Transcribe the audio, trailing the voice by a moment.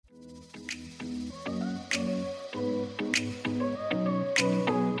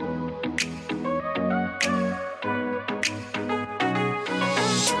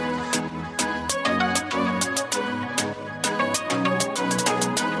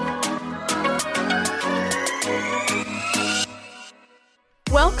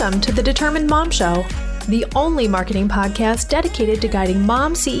Welcome to the Determined Mom Show, the only marketing podcast dedicated to guiding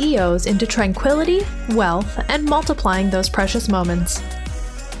mom CEOs into tranquility, wealth, and multiplying those precious moments.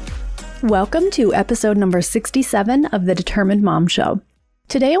 Welcome to episode number 67 of the Determined Mom Show.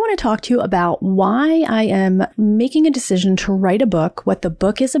 Today I want to talk to you about why I am making a decision to write a book, what the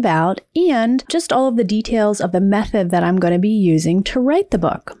book is about, and just all of the details of the method that I'm going to be using to write the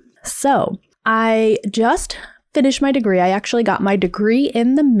book. So, I just finished my degree. I actually got my degree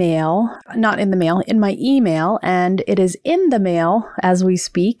in the mail, in my email, and it is in the mail as we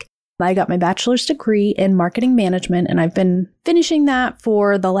speak. I got my bachelor's degree in marketing management, and I've been finishing that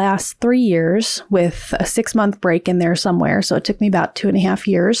for the last 3 years with a 6-month break in there somewhere. So it took me about 2.5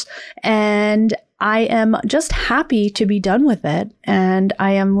 years. And I am just happy to be done with it. And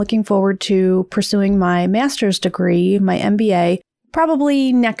I am looking forward to pursuing my master's degree, my MBA,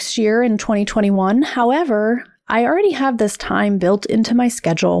 probably next year in 2021. However, I already have this time built into my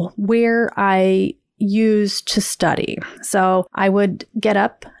schedule where I use to study. So I would get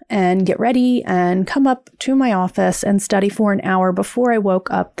up and get ready and come up to my office and study for an hour before I woke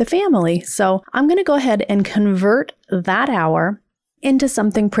up the family. So I'm going to go ahead and convert that hour into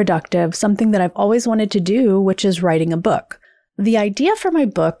something productive, something that I've always wanted to do, which is writing a book. The idea for my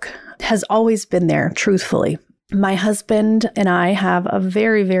book has always been there, truthfully. My husband and I have a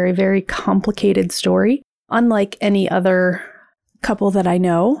very, very, very complicated story, unlike any other couple that I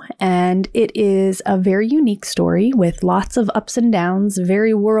know, and it is a very unique story with lots of ups and downs,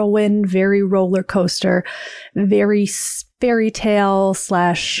 very whirlwind, very roller coaster, very fairy tale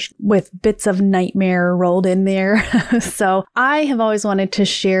 / with bits of nightmare rolled in there. So I have always wanted to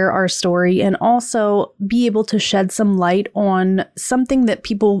share our story and also be able to shed some light on something that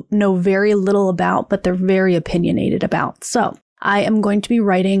people know very little about, but they're very opinionated about. So I am going to be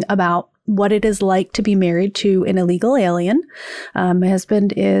writing about what it is like to be married to an illegal alien. My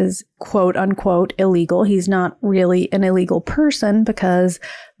husband is quote unquote illegal. He's not really an illegal person because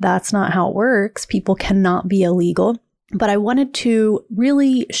that's not how it works. People cannot be illegal. But I wanted to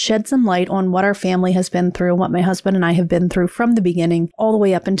really shed some light on what our family has been through, what my husband and I have been through from the beginning all the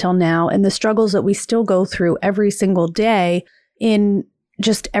way up until now, and the struggles that we still go through every single day in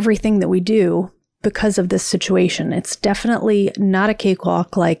just everything that we do because of this situation. It's definitely not a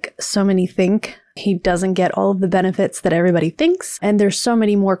cakewalk like so many think. He doesn't get all of the benefits that everybody thinks. And there's so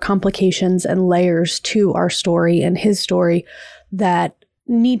many more complications and layers to our story and his story that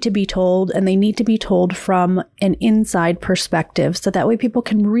need to be told, and they need to be told from an inside perspective so that way people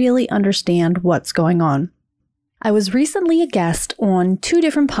can really understand what's going on. I was recently a guest on 2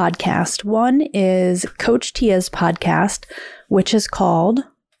 different podcasts. One is Coach Tia's podcast, which is called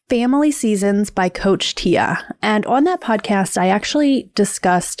Family Seasons by Coach Tia. And on that podcast, I actually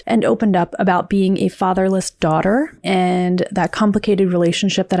discussed and opened up about being a fatherless daughter and that complicated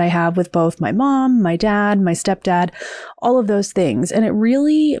relationship that I have with both my mom, my dad, my stepdad, all of those things. And it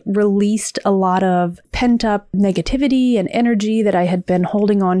really released a lot of pent-up negativity and energy that I had been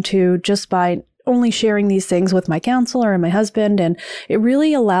holding on to just by only sharing these things with my counselor and my husband. And it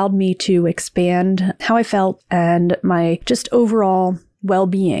really allowed me to expand how I felt and my just overall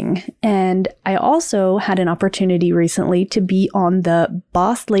well-being. And I also had an opportunity recently to be on the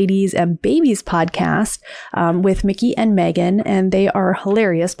Boss Ladies and Babies podcast with Mickey and Megan, and they are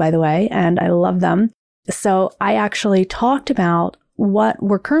hilarious, by the way, and I love them. So I actually talked about what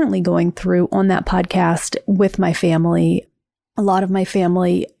we're currently going through on that podcast with my family. A lot of my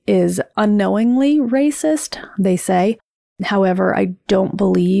family is unknowingly racist, they say. However, I don't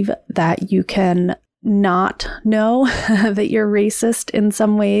believe that you can not know that you're racist in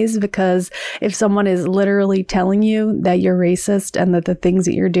some ways, because if someone is literally telling you that you're racist and that the things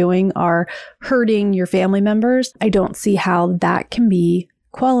that you're doing are hurting your family members, I don't see how that can be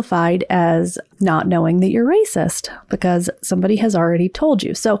qualified as not knowing that you're racist because somebody has already told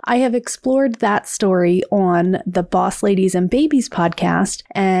you. So I have explored that story on the Boss Ladies and Babies podcast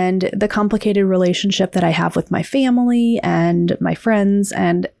and the complicated relationship that I have with my family and my friends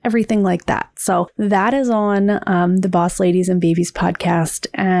and everything like that. So that is on the Boss Ladies and Babies podcast.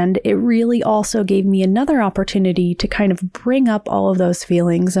 And it really also gave me another opportunity to kind of bring up all of those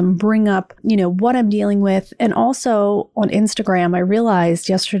feelings and bring up, what I'm dealing with. And also on Instagram, I realized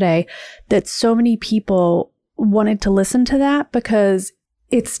yesterday that so many people wanted to listen to that because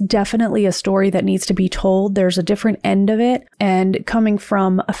it's definitely a story that needs to be told. There's a different end of it. And coming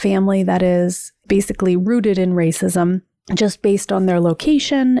from a family that is basically rooted in racism, just based on their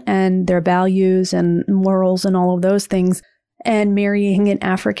location and their values and morals and all of those things, and marrying an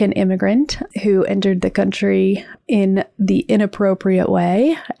African immigrant who entered the country in the inappropriate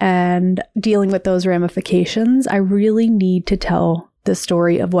way and dealing with those ramifications, I really need to tell the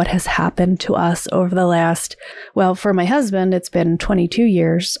story of what has happened to us over the last, well, for my husband, it's been 22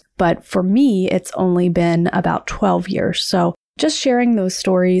 years, but for me, it's only been about 12 years. So just sharing those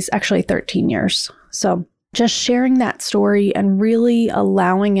stories, actually 13 years. So just sharing that story and really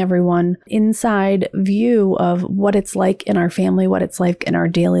allowing everyone inside view of what it's like in our family, what it's like in our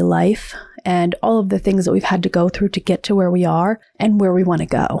daily life, and all of the things that we've had to go through to get to where we are and where we want to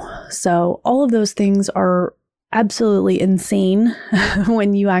go. So all of those things are absolutely insane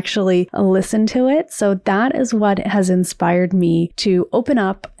when you actually listen to it. So that is what has inspired me to open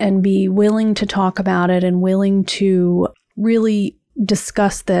up and be willing to talk about it and willing to really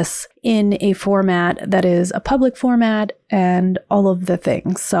discuss this in a format that is a public format and all of the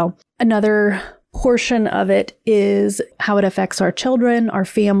things. So another portion of it is how it affects our children, our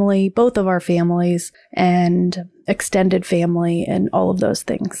family, both of our families, and extended family, and all of those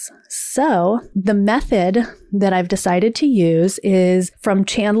things. So the method that I've decided to use is from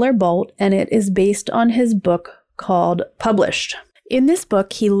Chandler Bolt, and it is based on his book called Published. In this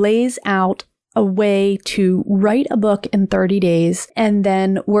book, he lays out a way to write a book in 30 days and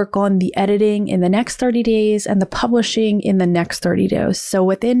then work on the editing in the next 30 days and the publishing in the next 30 days. So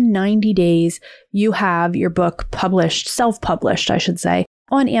within 90 days, you have your book published, self-published, I should say,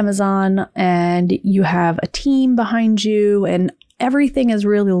 on Amazon, and you have a team behind you, and everything is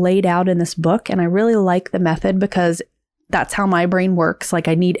really laid out in this book. And I really like the method because that's how my brain works. Like,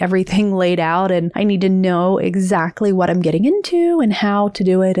 I need everything laid out and I need to know exactly what I'm getting into and how to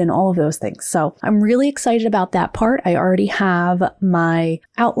do it and all of those things. So I'm really excited about that part. I already have my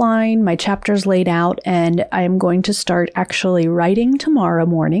outline, my chapters laid out, and I am going to start actually writing tomorrow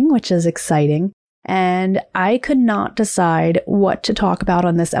morning, which is exciting. And I could not decide what to talk about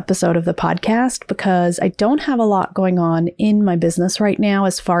on this episode of the podcast because I don't have a lot going on in my business right now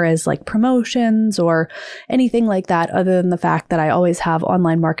as far as like promotions or anything like that, other than the fact that I always have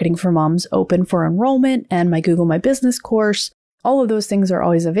Online Marketing for Moms open for enrollment and my Google My Business course. All of those things are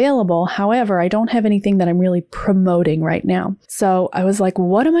always available. However, I don't have anything that I'm really promoting right now. So I was like,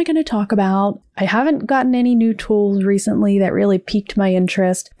 what am I going to talk about? I haven't gotten any new tools recently that really piqued my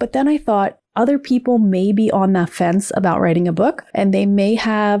interest. But then I thought, other people may be on the fence about writing a book, and they may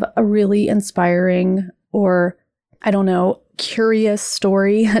have a really inspiring or, I don't know, curious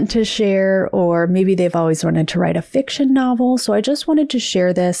story to share, or maybe they've always wanted to write a fiction novel. So I just wanted to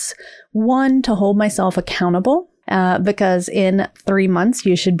share this, one, to hold myself accountable, because in 3 months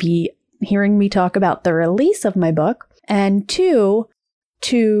you should be hearing me talk about the release of my book, and two,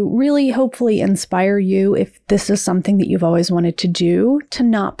 to really hopefully inspire you, if this is something that you've always wanted to do, to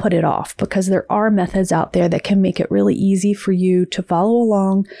not put it off, because there are methods out there that can make it really easy for you to follow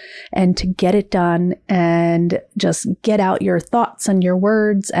along and to get it done and just get out your thoughts and your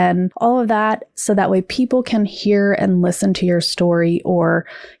words and all of that, so that way people can hear and listen to your story or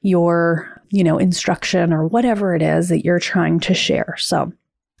your, instruction or whatever it is that you're trying to share. So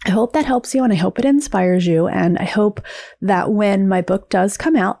I hope that helps you, and I hope it inspires you, and I hope that when my book does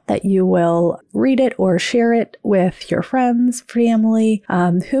come out that you will read it or share it with your friends, family,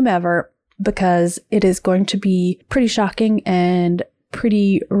 whomever, because it is going to be pretty shocking and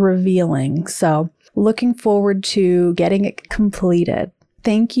pretty revealing. So looking forward to getting it completed.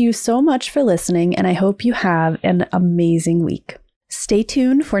 Thank you so much for listening, and I hope you have an amazing week. Stay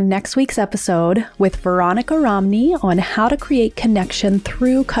tuned for next week's episode with Veronica Romney on how to create connection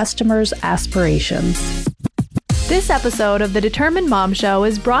through customers' aspirations. This episode of the Determined Mom Show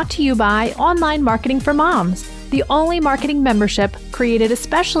is brought to you by Online Marketing for Moms, the only marketing membership created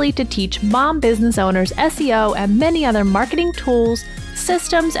especially to teach mom business owners SEO and many other marketing tools,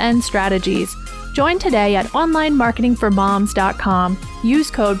 systems, and strategies. Join today at onlinemarketingformoms.com. Use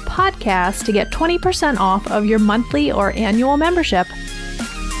code PODCAST to get 20% off of your monthly or annual membership.